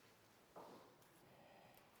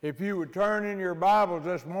If you would turn in your Bibles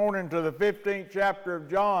this morning to the 15th chapter of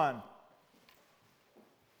John,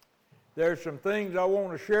 there's some things I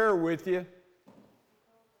want to share with you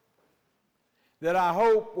that I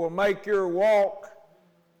hope will make your walk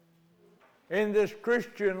in this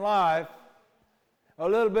Christian life a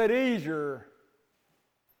little bit easier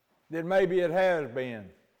than maybe it has been.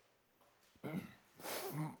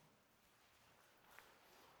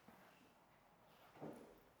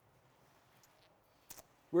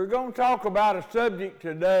 We're going to talk about a subject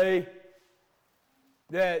today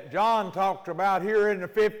that John talks about here in the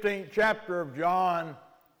 15th chapter of John,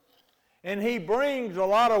 and he brings a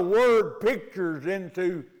lot of word pictures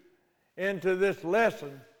into this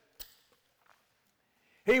lesson.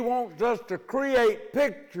 He wants us to create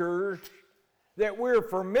pictures that we're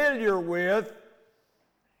familiar with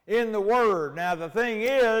in the Word. Now the thing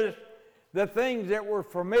is, the things that were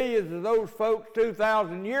familiar to those folks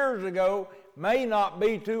 2,000 years ago may not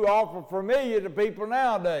be too awful familiar to people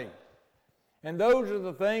nowadays. And those are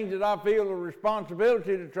the things that I feel a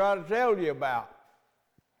responsibility to try to tell you about,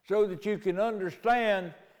 so that you can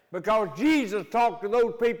understand, because Jesus talked to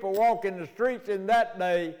those people walking the streets in that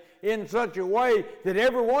day in such a way that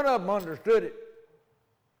every one of them understood it.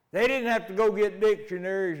 They didn't have to go get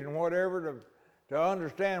dictionaries and whatever to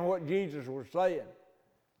understand what Jesus was saying.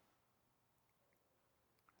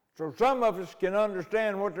 So some of us can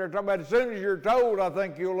understand what they're talking about. As soon as you're told, I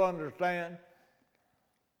think you'll understand.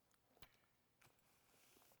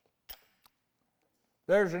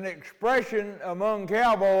 There's an expression among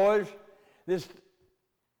cowboys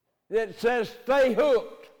that says, "Stay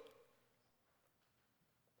hooked."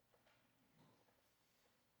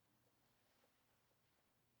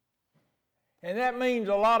 And that means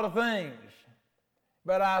a lot of things,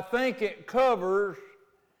 but I think it covers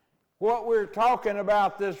what we're talking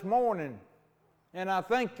about this morning. And I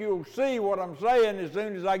think you'll see what I'm saying as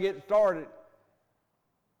soon as I get started.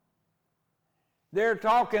 They're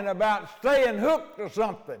talking about staying hooked to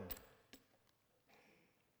something.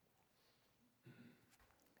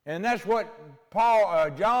 And that's what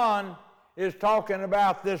John is talking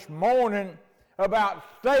about this morning, about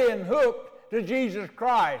staying hooked to Jesus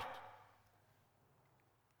Christ.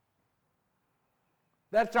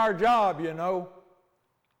 That's our job, you know.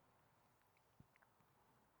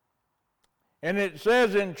 And it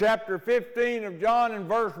says in chapter 15 of John in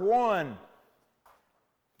verse 1,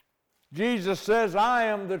 Jesus says, "I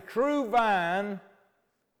am the true vine,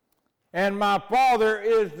 and my Father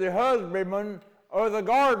is the husbandman or the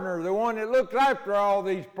gardener," the one that looks after all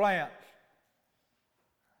these plants.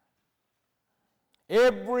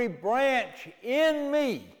 "Every branch in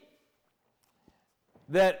me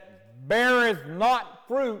that beareth not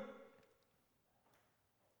fruit,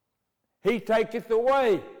 he taketh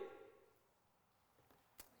away.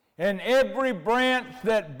 And every branch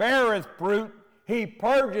that beareth fruit, he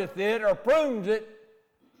purgeth it," or prunes it,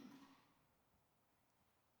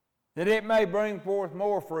 "that it may bring forth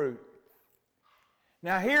more fruit."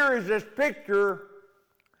 Now here is this picture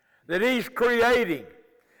that he's creating,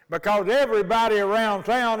 because everybody around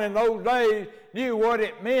town in those days knew what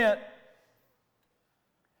it meant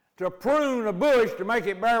to prune a bush to make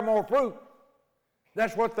it bear more fruit.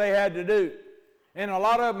 That's what they had to do. And a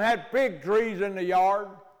lot of them had fig trees in the yard.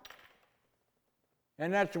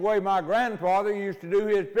 And that's the way my grandfather used to do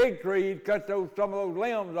his fig tree. He'd cut some of those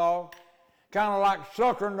limbs off, kind of like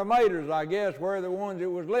suckering tomatoes, I guess, where the ones that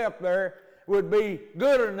was left there would be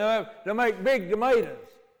good enough to make big tomatoes.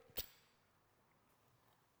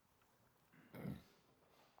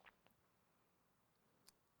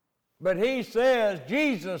 But he says,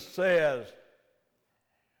 Jesus says,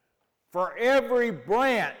 "For every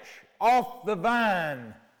branch off the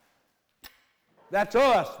vine," that's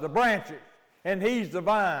us, the branches, and he's the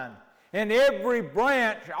vine, "and every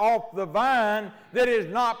branch off the vine that is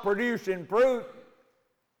not producing fruit,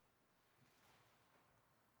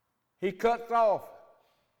 he cuts off."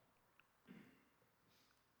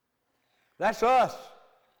 That's us.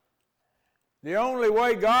 The only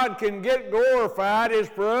way God can get glorified is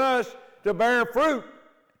for us to bear fruit,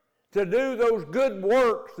 to do those good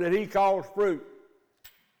works that he calls fruit.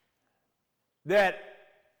 Let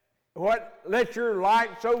your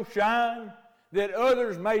light so shine that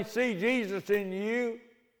others may see Jesus in you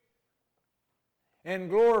and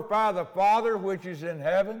glorify the Father which is in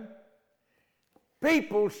heaven.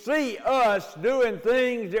 People see us doing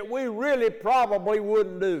things that we really probably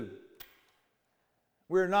wouldn't do.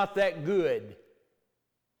 We're not that good.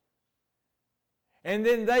 And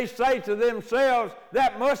then they say to themselves,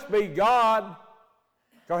 "That must be God,"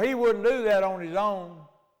 because he wouldn't do that on his own.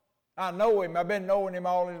 I know him. I've been knowing him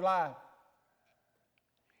all his life.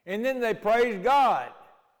 And then they praise God.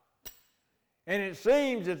 And it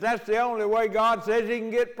seems that that's the only way God says he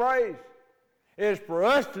can get praise, is for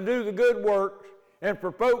us to do the good works and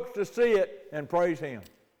for folks to see it and praise him.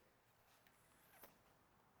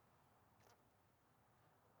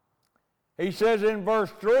 He says in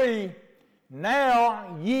verse 3,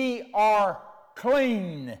 now ye are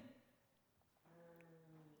clean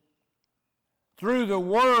through the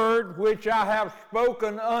word which I have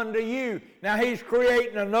spoken unto you. Now he's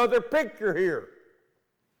creating another picture here.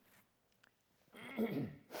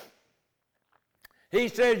 He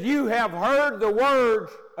says, you have heard the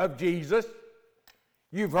words of Jesus,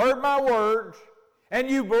 you've heard my words, and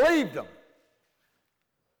you believed them.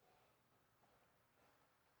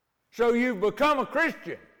 So you've become a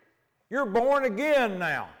Christian. You're born again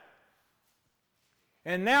now.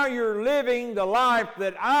 And now you're living the life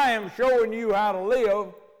that I am showing you how to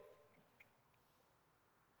live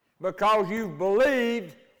because you've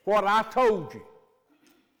believed what I told you.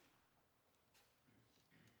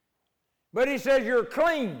 But he says you're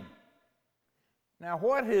clean. Now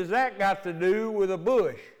what has that got to do with a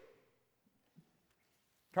bush?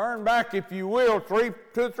 Turn back, if you will, 2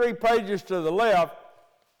 or 3 pages to the left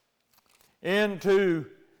into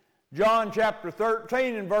John chapter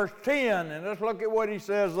 13 and verse 10, and let's look at what he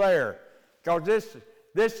says there, because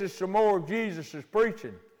this is some more of Jesus'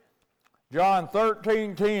 preaching. John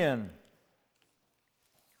 13:10.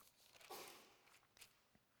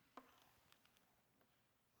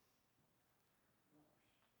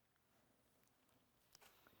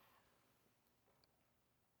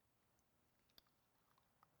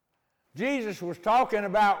 Jesus was talking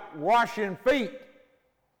about washing feet.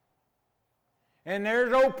 And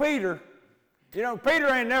there's old Peter. You know, Peter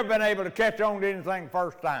ain't never been able to catch on to anything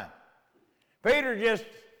first time. Peter just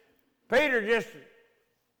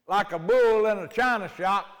like a bull in a china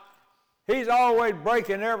shop. He's always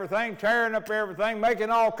breaking everything, tearing up everything, making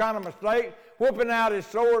all kind of mistakes, whooping out his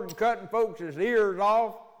sword and cutting folks' ears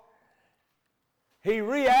off. He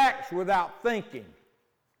reacts without thinking.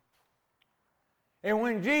 And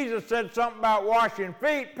when Jesus said something about washing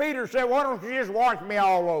feet, Peter said, why don't you just wash me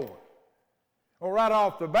all over? Well, right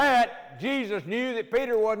off the bat, Jesus knew that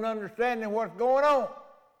Peter wasn't understanding what's going on.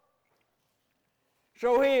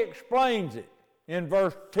 So he explains it in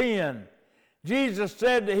verse 10. Jesus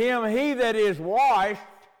said to him, he that is washed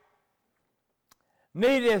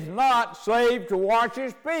needeth not save to wash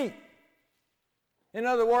his feet. In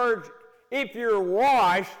other words, if you're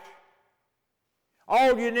washed,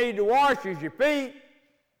 all you need to wash is your feet,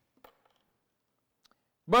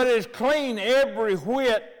 but is clean every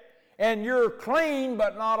whit. And you're clean,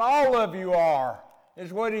 but not all of you are,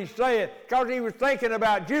 is what he's saying. Because he was thinking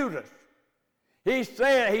about Judas. He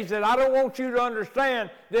said, I don't want you to understand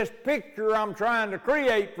this picture I'm trying to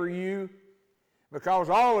create for you because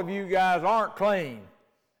all of you guys aren't clean.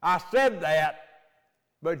 I said that,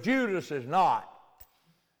 but Judas is not.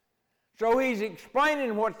 So he's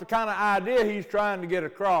explaining what the kind of idea he's trying to get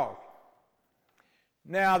across.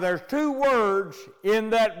 Now, there's 2 words in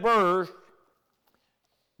that verse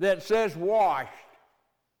that says washed.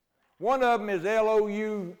 One of them is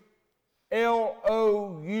L-O-U,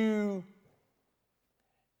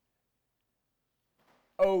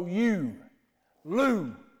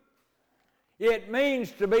 lou. It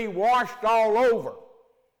means to be washed all over.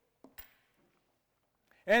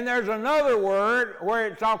 And there's another word where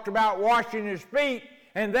it talks about washing his feet,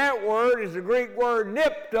 and that word is the Greek word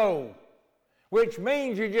nipto, which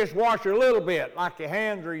means you just wash a little bit, like your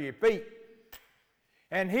hands or your feet.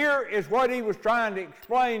 And here is what he was trying to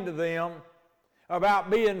explain to them about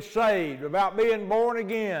being saved, about being born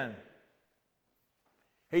again.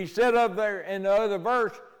 He said up there in the other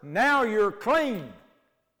verse, now you're clean.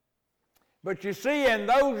 But you see, in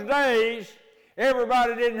those days,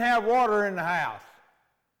 everybody didn't have water in the house.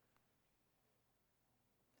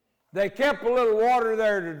 They kept a little water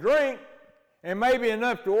there to drink, and maybe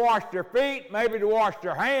enough to wash their feet, maybe to wash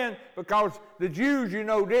their hands, because the Jews, you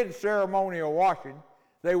know, did ceremonial washing.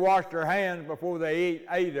 They washed their hands before they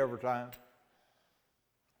ate every time.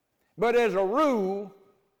 But as a rule,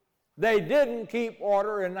 they didn't keep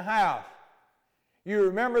water in the house. You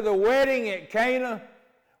remember the wedding at Cana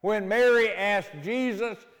when Mary asked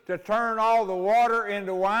Jesus to turn all the water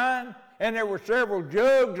into wine, and there were several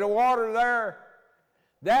jugs of water there?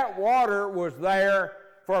 That water was there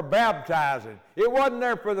for baptizing. It wasn't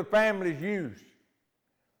there for the family's use.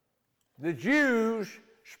 The Jews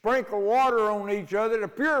sprinkle water on each other to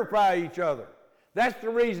purify each other. That's the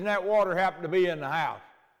reason that water happened to be in the house.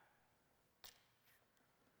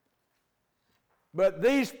 But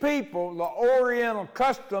these people, the Oriental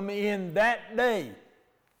custom in that day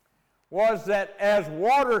was that as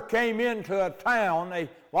water came into a town, a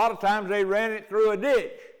lot of times they ran it through a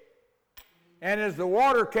ditch. And as the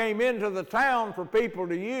water came into the town for people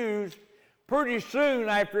to use, pretty soon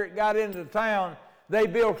after it got into town, they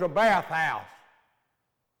built a bathhouse.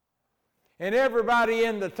 And everybody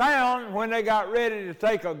in the town, when they got ready to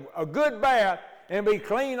take a good bath and be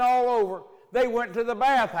clean all over, they went to the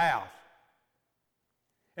bathhouse.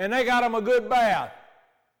 And they got them a good bath.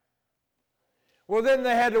 Well, then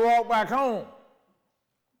they had to walk back home.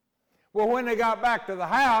 Well, when they got back to the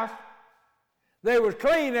house, they was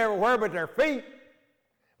clean everywhere but their feet.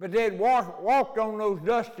 But they'd walked on those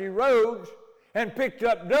dusty roads and picked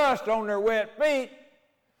up dust on their wet feet,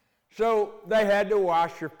 so they had to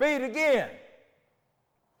wash their feet again.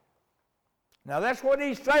 Now that's what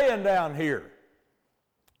he's saying down here.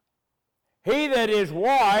 He that is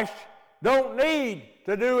washed don't need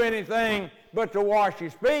to do anything but to wash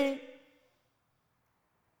his feet,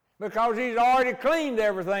 because he's already cleaned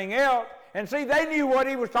everything else. And see, they knew what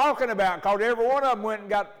he was talking about, because every one of them went and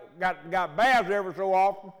got baths every so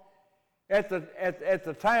often at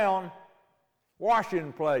the town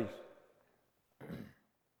washing place.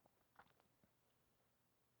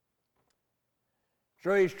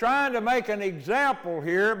 So he's trying to make an example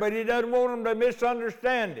here, but he doesn't want them to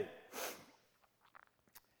misunderstand it.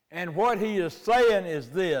 And what he is saying is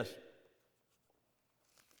this.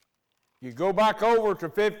 You go back over to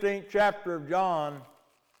 15th chapter of John,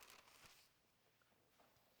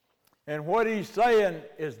 and what he's saying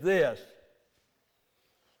is this.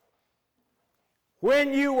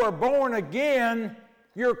 When you were born again,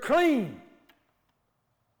 you're clean.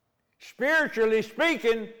 Spiritually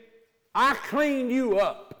speaking, I cleaned you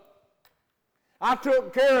up. I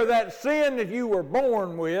took care of that sin that you were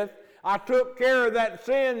born with. I took care of that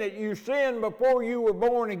sin that you sinned before you were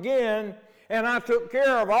born again, and I took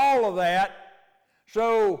care of all of that.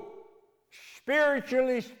 So,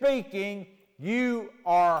 spiritually speaking, you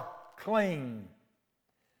are clean.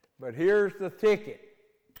 But here's the ticket.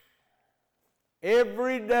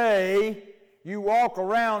 Every day you walk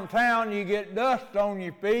around town, you get dust on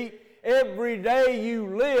your feet. Every day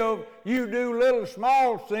you live, you do little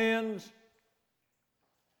small sins.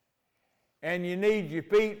 And you need your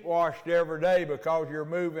feet washed every day because you're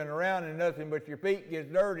moving around and nothing but your feet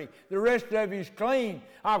gets dirty. The rest of you's clean.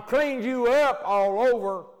 I've cleaned you up all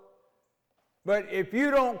over. But if you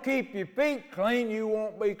don't keep your feet clean, you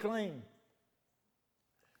won't be clean.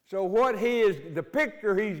 So the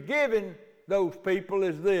picture he's giving those people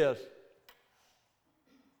is this.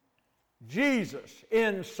 Jesus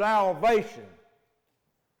in salvation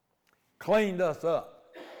cleaned us up.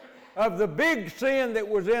 Of the big sin that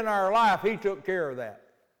was in our life, he took care of that.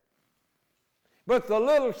 But the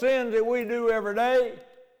little sins that we do every day,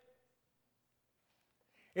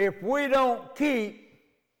 if we don't keep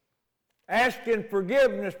asking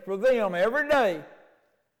forgiveness for them every day,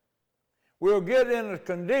 we'll get in a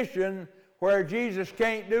condition where Jesus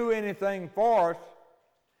can't do anything for us,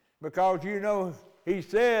 because you know he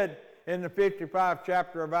said in the 55th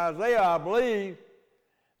chapter of Isaiah, I believe,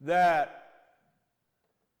 that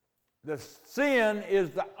the sin is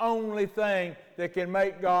the only thing that can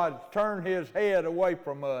make God turn his head away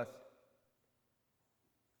from us.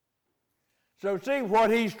 So see, what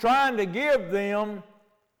he's trying to give them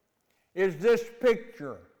is this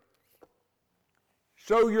picture.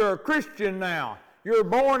 So you're a Christian now. You're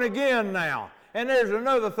born again now. And there's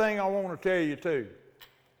another thing I want to tell you too.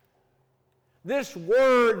 This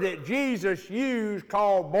word that Jesus used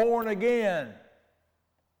called born again.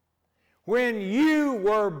 When you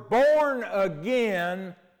were born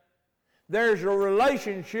again, there's a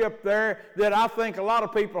relationship there that I think a lot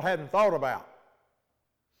of people hadn't thought about.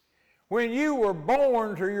 When you were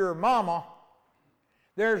born to your mama,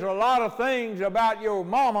 there's a lot of things about your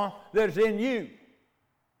mama that's in you.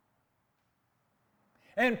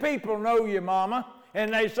 And people know your mama,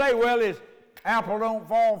 and they say, well, this apple don't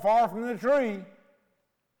fall far from the tree.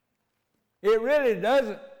 It really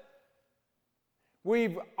doesn't.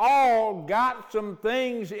 We've all got some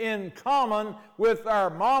things in common with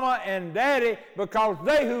our mama and daddy because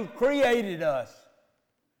they who created us.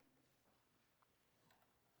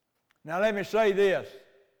 Now let me say this.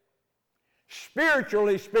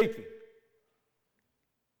 Spiritually speaking,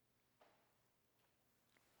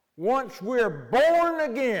 once we're born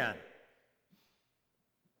again,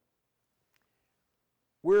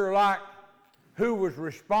 we're like who was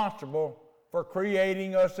responsible for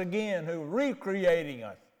creating us again, who recreating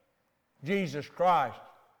us, Jesus Christ.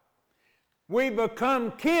 We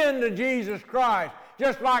become kin to Jesus Christ,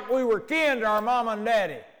 just like we were kin to our mama and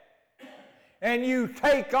daddy. And you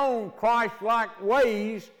take on Christ-like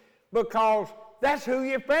ways because that's who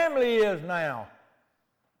your family is now.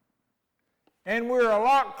 And we're a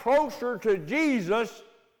lot closer to Jesus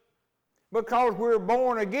because we're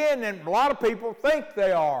born again than a lot of people think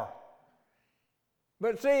they are.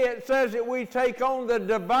 But see, it says that we take on the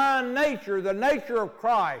divine nature, the nature of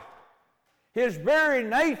Christ. His very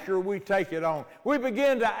nature, we take it on. We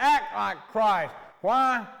begin to act like Christ.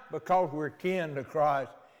 Why? Because we're kin to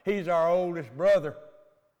Christ. He's our oldest brother.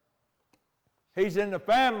 He's in the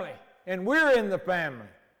family, and we're in the family.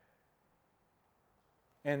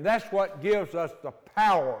 And that's what gives us the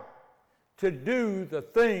power to do the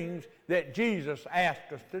things that Jesus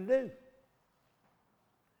asked us to do.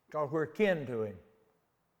 Because we're kin to Him.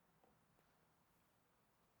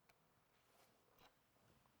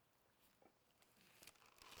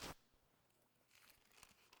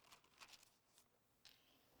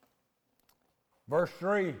 Verse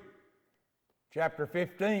 3, chapter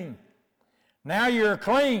 15. Now you're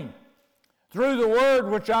clean through the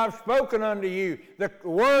word which I've spoken unto you. The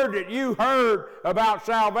word that you heard about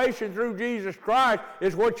salvation through Jesus Christ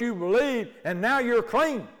is what you believe, and now you're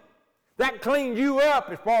clean. That cleaned you up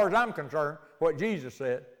as far as I'm concerned, what Jesus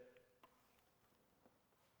said.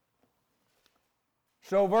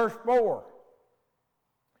 So verse 4.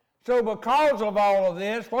 So because of all of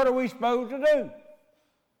this, what are we supposed to do?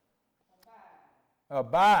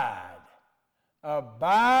 Abide.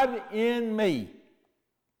 Abide in me,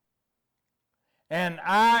 and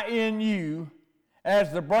I in you,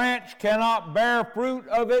 as the branch cannot bear fruit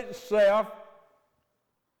of itself,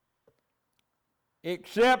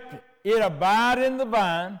 except it abide in the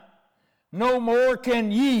vine, no more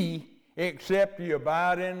can ye, except ye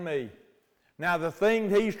abide in me. Now the thing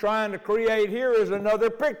he's trying to create here is another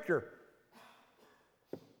picture.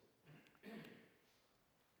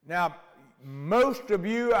 Now, most of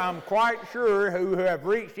you, I'm quite sure, who have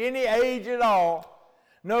reached any age at all,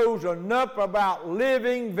 knows enough about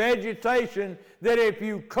living vegetation that if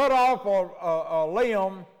you cut off a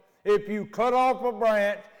limb, if you cut off a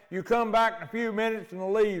branch, you come back in a few minutes and the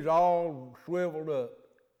leaves all shriveled up.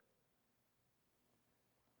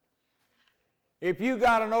 If you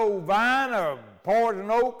got an old vine, a poison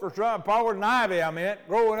oak or something, poison ivy,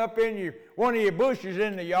 growing up in one of your bushes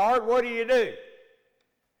in the yard, what do?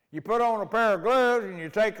 You put on a pair of gloves and you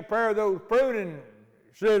take a pair of those pruning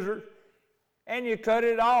scissors and you cut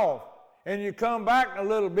it off. And you come back in a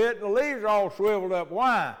little bit and the leaves are all shriveled up.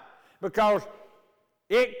 Why? Because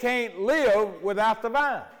it can't live without the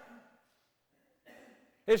vine.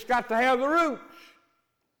 It's got to have the roots.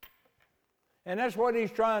 And that's what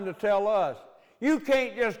he's trying to tell us. You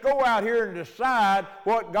can't just go out here and decide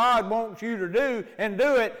what God wants you to do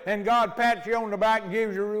it, and God pats you on the back and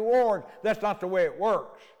gives you a reward. That's not the way it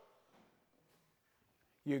works.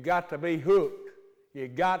 You got to be hooked. You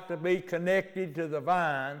got to be connected to the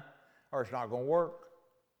vine, or it's not going to work.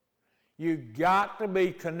 You got to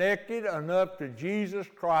be connected enough to Jesus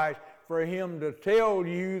Christ for Him to tell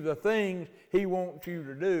you the things He wants you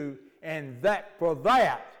to do, and that for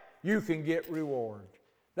that you can get rewards.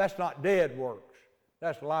 That's not dead works.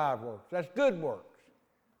 That's live works. That's good works.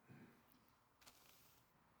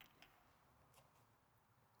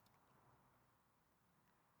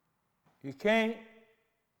 You can't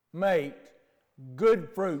make good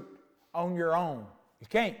fruit on your own. You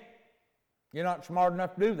can't. You're not smart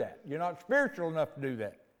enough to do that. You're not spiritual enough to do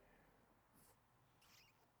that.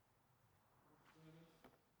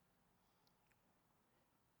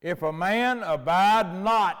 If a man abide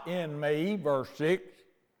not in me, verse 6,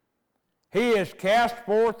 he is cast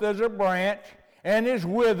forth as a branch and is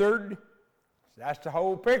withered. That's the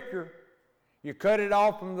whole picture. You cut it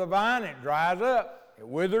off from the vine, it dries up. It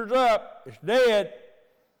withers up. It's dead.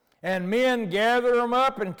 And men gather them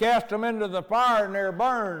up and cast them into the fire, and they're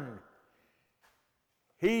burned.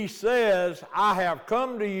 He says, I have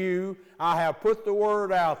come to you. I have put the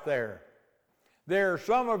word out there. There are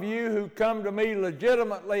some of you who come to me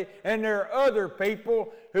legitimately, and there are other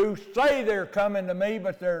people who say they're coming to me,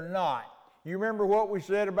 but they're not. You remember what we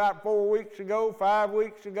said about 4 weeks ago, 5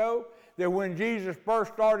 weeks ago? That when Jesus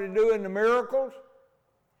first started doing the miracles,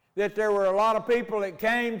 that there were a lot of people that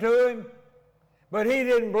came to Him, but He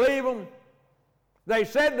didn't believe them. They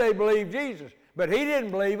said they believed Jesus, but He didn't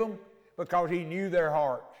believe them because He knew their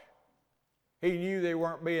hearts. He knew they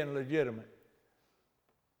weren't being legitimate.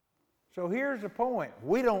 So here's the point.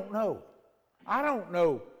 We don't know. I don't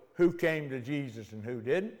know who came to Jesus and who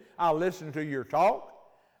didn't. I listen to your talk.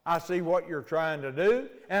 I see what you're trying to do,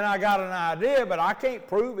 and I got an idea, but I can't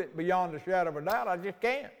prove it beyond a shadow of a doubt. I just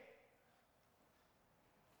can't.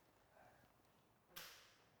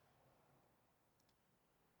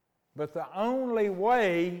 But the only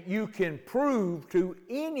way you can prove to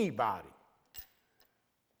anybody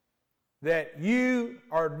that you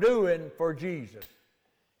are doing for Jesus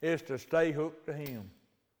is to stay hooked to Him.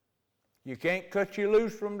 You can't cut you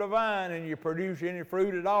loose from the vine and you produce any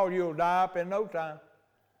fruit at all. You'll die up in no time.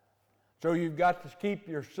 So you've got to keep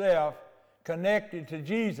yourself connected to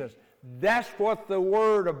Jesus. That's what the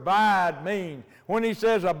word abide means. When he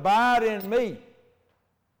says, abide in me,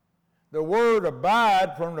 the word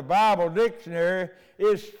abide from the Bible dictionary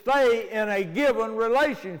is stay in a given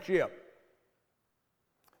relationship.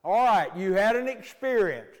 All right, you had an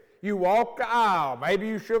experience. You walked the aisle. Maybe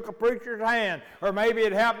you shook a preacher's hand, or maybe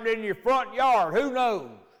it happened in your front yard. Who knows?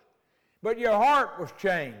 But your heart was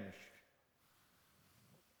changed.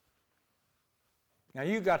 Now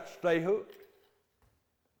you got to stay hooked.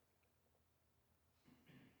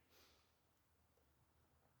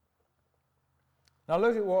 Now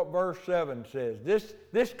look at what verse 7 says.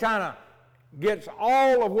 This kind of gets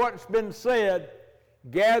all of what's been said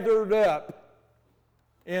gathered up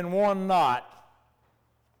in one knot.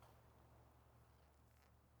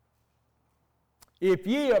 If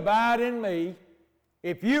ye abide in me,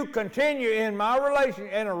 if you continue in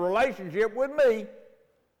a relationship with me,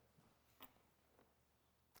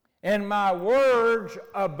 and my words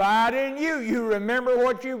abide in you. You remember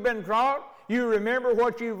what you've been taught. You remember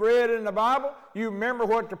what you've read in the Bible. You remember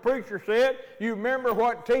what the preacher said. You remember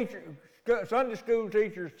what Sunday school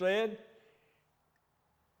teachers said.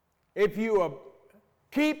 If you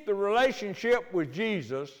keep the relationship with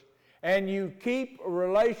Jesus and you keep a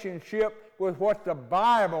relationship with what the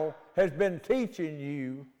Bible has been teaching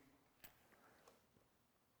you,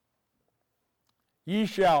 ye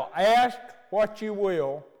shall ask what you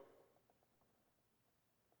will,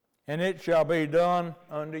 and it shall be done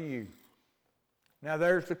unto you. Now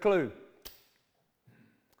there's the clue.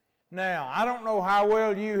 Now, I don't know how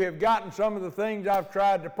well you have gotten some of the things I've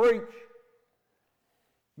tried to preach,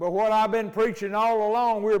 but what I've been preaching all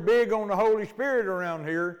along, we're big on the Holy Spirit around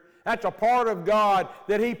here. That's a part of God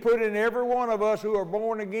that He put in every one of us who are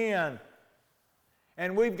born again.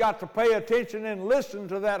 And we've got to pay attention and listen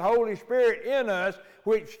to that Holy Spirit in us,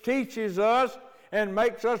 which teaches us and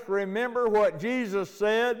makes us remember what Jesus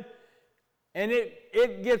said. And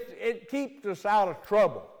it keeps us out of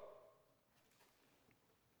trouble.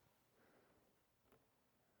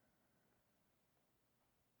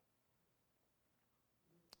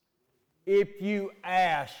 If you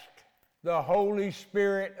ask the Holy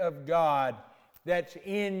Spirit of God that's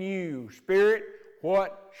in you, Spirit,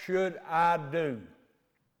 what should I do?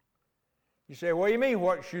 You say, what do you mean,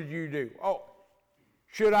 what should you do? Oh,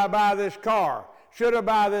 should I buy this car? Should I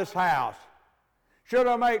buy this house? Should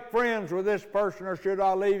I make friends with this person, or should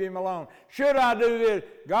I leave him alone? Should I do this?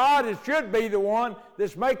 God should be the one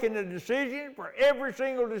that's making the decision for every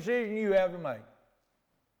single decision you have to make.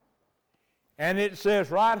 And it says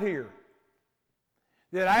right here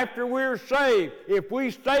that after we're saved, if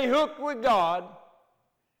we stay hooked with God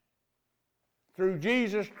through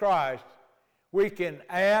Jesus Christ, we can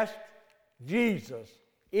ask Jesus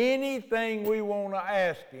anything we want to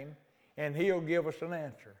ask Him, and He'll give us an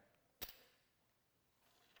answer.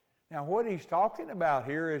 Now, what he's talking about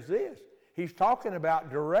here is this. He's talking about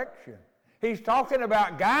direction. He's talking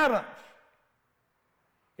about guidance.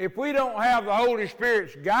 If we don't have the Holy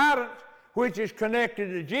Spirit's guidance, which is connected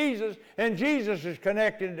to Jesus, and Jesus is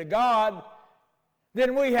connected to God,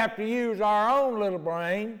 then we have to use our own little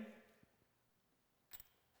brain.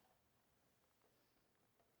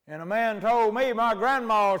 And a man told me, my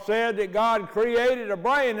grandma said that God created a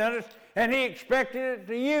brain in us, and He expected it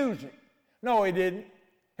to use it. No, He didn't.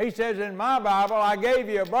 He says in my Bible, I gave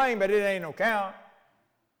you a brain, but it ain't no count.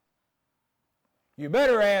 You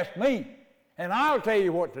better ask me, and I'll tell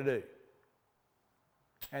you what to do.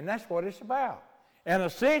 And that's what it's about. And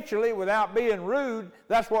essentially, without being rude,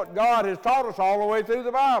 that's what God has taught us all the way through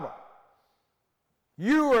the Bible.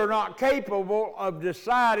 You are not capable of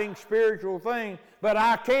deciding spiritual things, but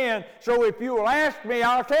I can. So if you will ask me,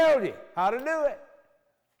 I'll tell you how to do it.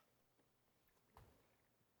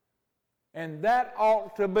 And that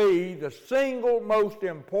ought to be the single most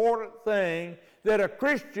important thing that a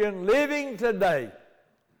Christian living today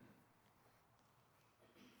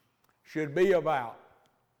should be about,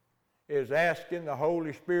 is asking the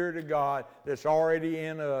Holy Spirit of God that's already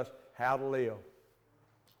in us how to live.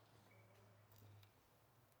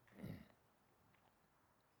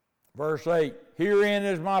 Verse 8, herein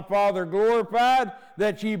is my Father glorified,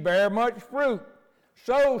 that ye bear much fruit.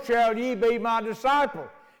 So shall ye be my disciples.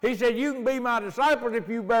 He said, you can be my disciples if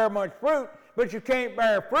you bear much fruit, but you can't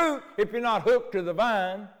bear fruit if you're not hooked to the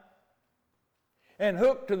vine. And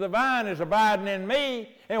hooked to the vine is abiding in me.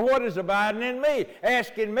 And what is abiding in me?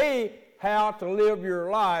 Asking me how to live your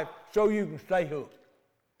life so you can stay hooked.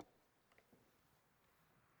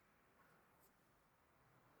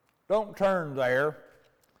 don't turn there,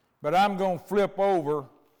 but I'm going to flip over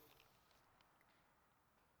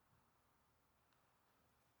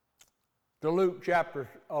to Luke chapter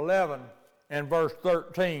 11 and verse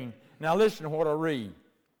 13. Now listen to what I read.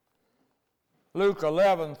 Luke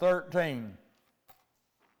 11:13.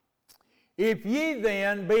 If ye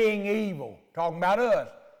then, being evil, talking about us,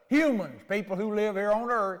 humans, people who live here on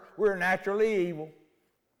earth, we're naturally evil,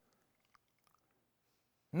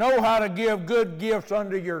 know how to give good gifts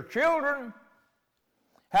unto your children,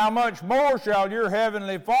 how much more shall your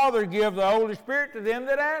heavenly Father give the Holy Spirit to them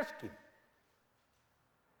that ask Him?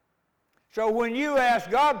 So when you ask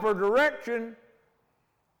God for direction,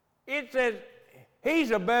 it says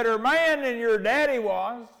He's a better man than your daddy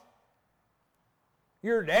was.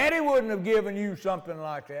 Your daddy wouldn't have given you something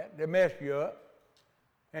like that to mess you up,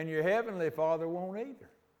 and your heavenly Father won't either.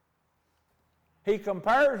 He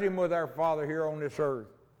compares Him with our Father here on this earth.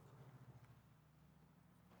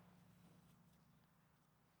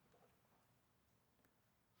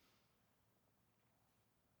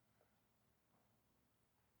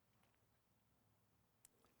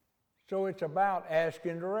 So it's about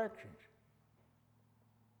asking directions.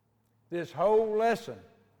 This whole lesson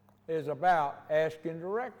is about asking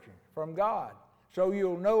directions from God so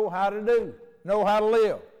you'll know how to do, know how to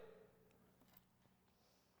live.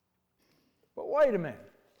 But wait a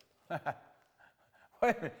minute. Wait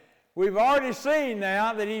a minute. We've already seen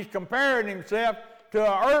now that He's comparing Himself to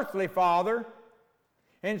an earthly father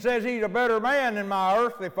and says He's a better man than my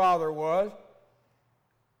earthly father was.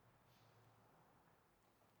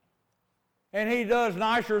 And He does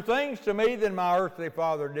nicer things to me than my earthly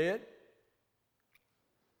father did.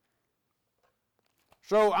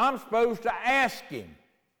 So I'm supposed to ask Him,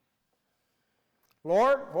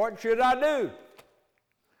 Lord, what should I do?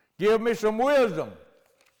 Give me some wisdom.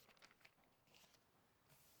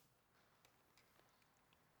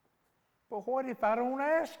 But what if I don't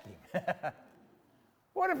ask Him?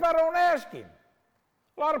 What if I don't ask Him?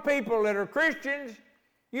 A lot of people that are Christians,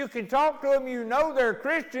 you can talk to them, you know they're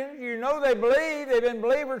Christians, you know they believe, they've been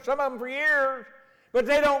believers, some of them for years, but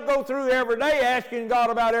they don't go through every day asking God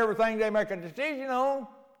about everything they make a decision on.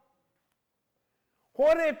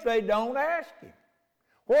 What if they don't ask Him?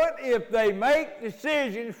 What if they make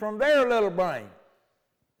decisions from their little brain?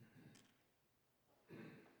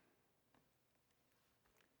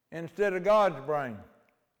 Instead of God's brain?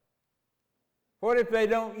 What if they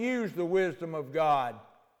don't use the wisdom of God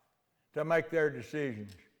to make their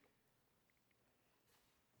decisions?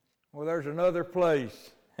 Well, there's another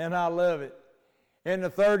place, and I love it. In the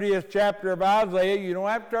 30th chapter of Isaiah, you don't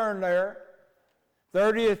have to turn there.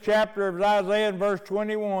 30th chapter of Isaiah and verse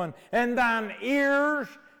 21. And thine ears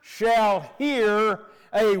shall hear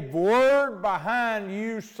a word behind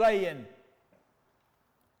you saying,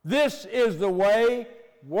 this is the way,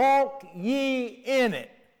 walk ye in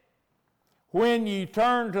it. When ye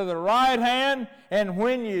turn to the right hand and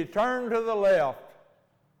when ye turn to the left.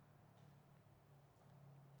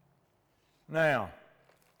 Now,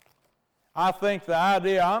 I think the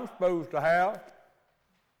idea I'm supposed to have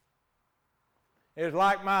is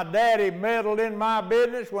like my daddy meddled in my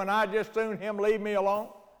business when I just soon him leave me alone.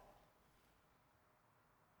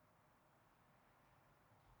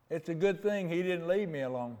 It's a good thing he didn't leave me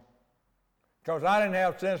alone, because I didn't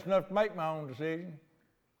have sense enough to make my own decision.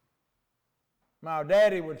 My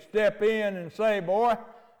daddy would step in and say, boy,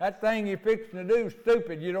 that thing you're fixing to do is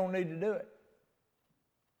stupid. You don't need to do it.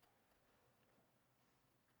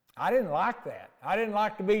 I didn't like that. I didn't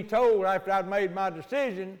like to be told after I'd made my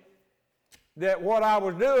decision that what I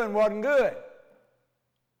was doing wasn't good.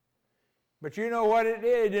 But you know what it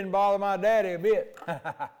did? It didn't bother my daddy a bit.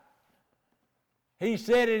 He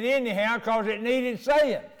said it anyhow because it needed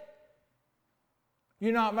saying.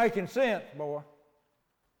 You're not making sense, boy.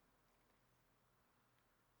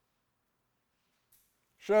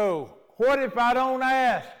 So, what if I don't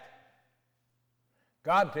ask?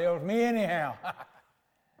 God tells me anyhow.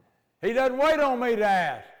 He doesn't wait on me to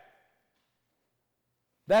ask.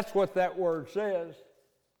 That's what that word says.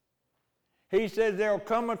 He says there'll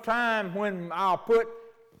come a time when I'll put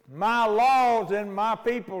my laws in my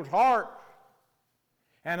people's hearts,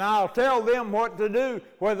 and I'll tell them what to do,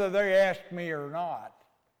 whether they ask me or not.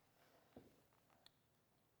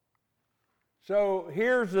 So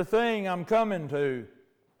here's the thing I'm coming to.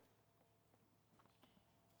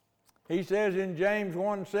 He says in James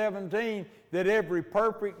 1:17 that every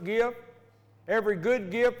perfect gift, every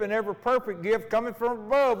good gift and every perfect gift coming from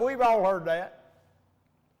above. We've all heard that.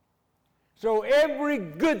 So every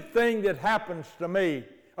good thing that happens to me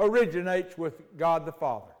originates with God the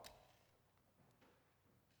Father.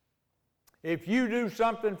 If you do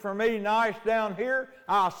something for me nice down here,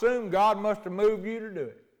 I assume God must have moved you to do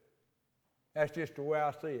it. That's just the way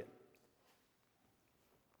I see it.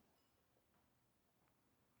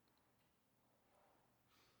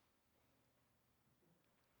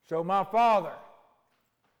 So my Father,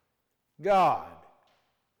 God,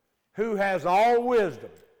 who has all wisdom,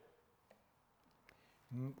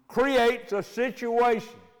 creates a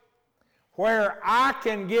situation where I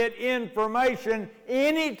can get information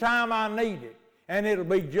anytime I need it, and it'll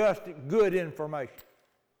be just good information.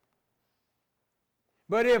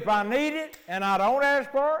 But if I need it and I don't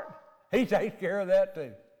ask for it, He takes care of that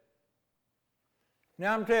too.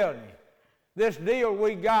 Now I'm telling you, this deal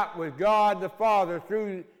we got with God the Father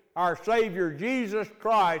through our Savior Jesus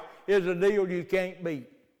Christ is a deal you can't beat.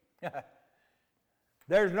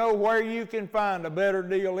 There's nowhere you can find a better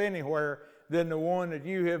deal anywhere than the one that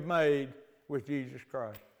you have made with Jesus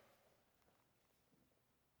Christ.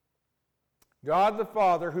 God the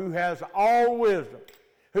Father, who has all wisdom,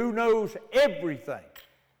 who knows everything.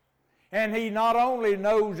 And He not only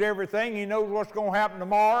knows everything, He knows what's going to happen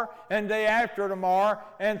tomorrow and day after tomorrow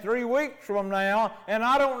and 3 weeks from now, and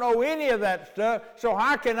I don't know any of that stuff, so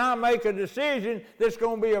how can I make a decision that's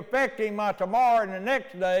going to be affecting my tomorrow and the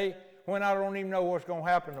next day when I don't even know what's going to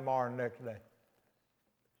happen tomorrow and the next day?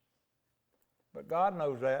 But God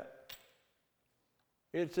knows that.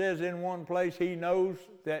 It says in one place He knows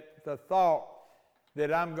that the thought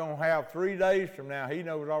that I'm going to have 3 days from now, He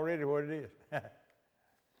knows already what it is.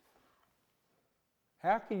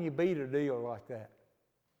 How can you beat a deal like that?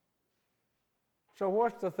 So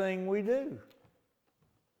what's the thing we do?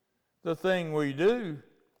 The thing we do,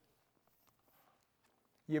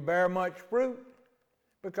 you bear much fruit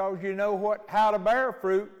because you know how to bear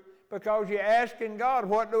fruit, because you're asking God,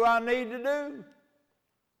 what do I need to do?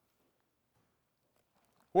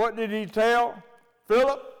 What did He tell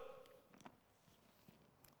Philip?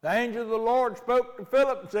 The angel of the Lord spoke to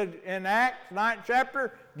Philip and said in Acts 9th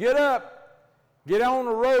chapter, get up. Get on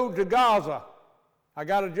the road to Gaza. I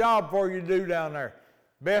got a job for you to do down there.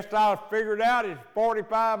 Best I've figured out is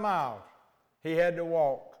 45 miles he had to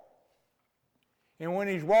walk. And when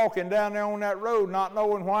he's walking down there on that road, not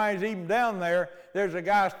knowing why he's even down there, there's a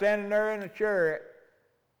guy standing there in a chariot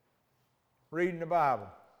reading the Bible.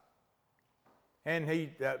 And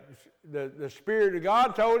the Spirit of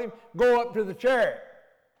God told him, go up to the chariot.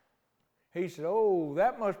 He said, oh,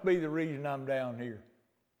 that must be the reason I'm down here.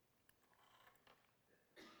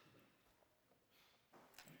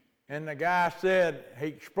 And the guy said, he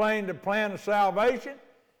explained the plan of salvation.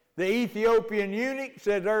 The Ethiopian eunuch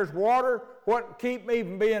said, there's water. What keep me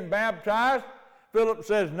from being baptized? Philip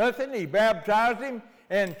says nothing. He baptized him.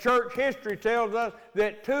 And church history tells us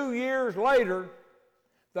that 2 years later,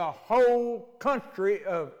 the whole country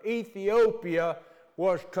of Ethiopia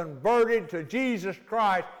was converted to Jesus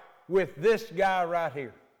Christ with this guy right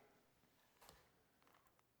here.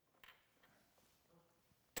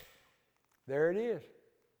 There it is.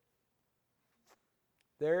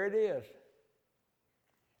 There it is.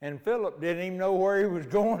 And Philip didn't even know where he was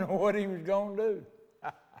going or what he was going to do.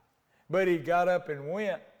 But he got up and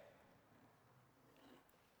went.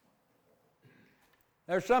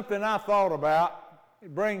 There's something I thought about.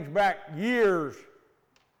 It brings back years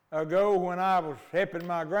ago when I was helping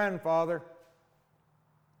my grandfather.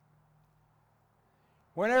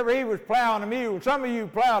 Whenever he was plowing a mule, some of you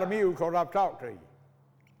plowed a mule because I've talked to you.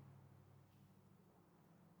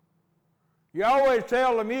 You always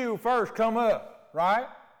tell the mule first, come up, right?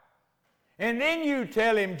 And then you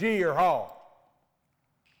tell him gee or haw.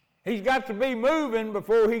 He's got to be moving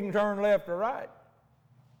before he can turn left or right.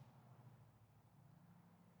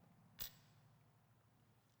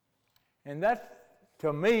 And that,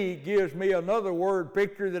 to me, gives me another word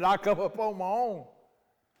picture that I come up on my own.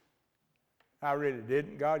 I really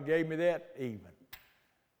didn't. God gave me that even.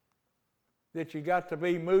 That you got to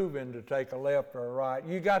be moving to take a left or a right.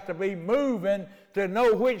 You got to be moving to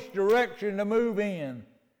know which direction to move in.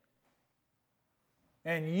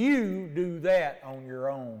 And you do that on your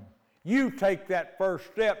own. You take that first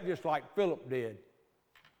step just like Philip did.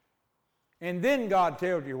 And then God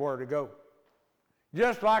tells you where to go.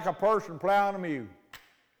 Just like a person plowing a mule.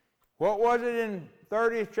 What was it in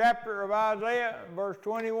 30th chapter of Isaiah, verse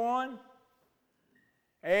 21?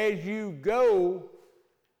 As you go,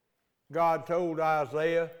 God told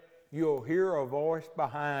Isaiah, you'll hear a voice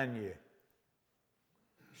behind you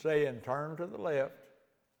saying, turn to the left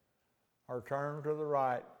or turn to the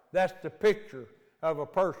right. That's the picture of a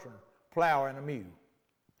person plowing a mule.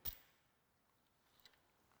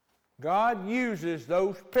 God uses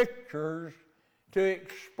those pictures to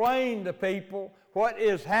explain to people what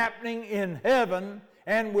is happening in heaven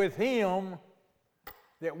and with Him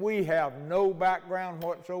that we have no background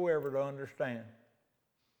whatsoever to understand.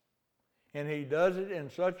 And He does it in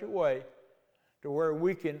such a way to where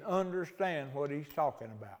we can understand what He's talking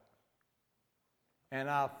about. And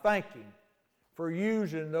I thank Him for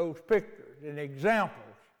using those pictures and examples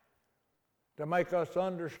to make us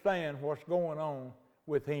understand what's going on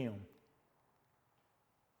with Him.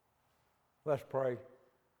 Let's pray.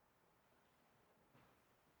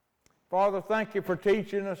 Father, thank You for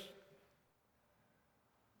teaching us.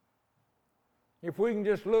 If we can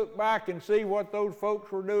just look back and see what those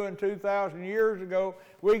folks were doing 2,000 years ago,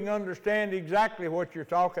 we can understand exactly what You're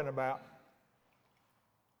talking about.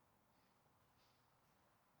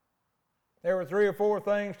 There were 3 or 4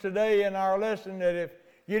 things today in our lesson that if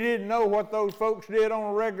you didn't know what those folks did on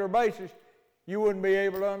a regular basis, you wouldn't be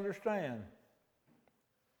able to understand.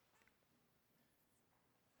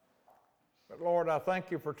 But Lord, I thank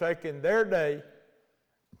You for taking their day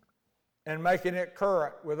and making it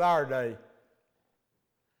current with our day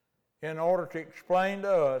in order to explain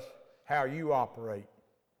to us how You operate.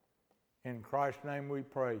 In Christ's name we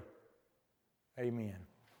pray. Amen.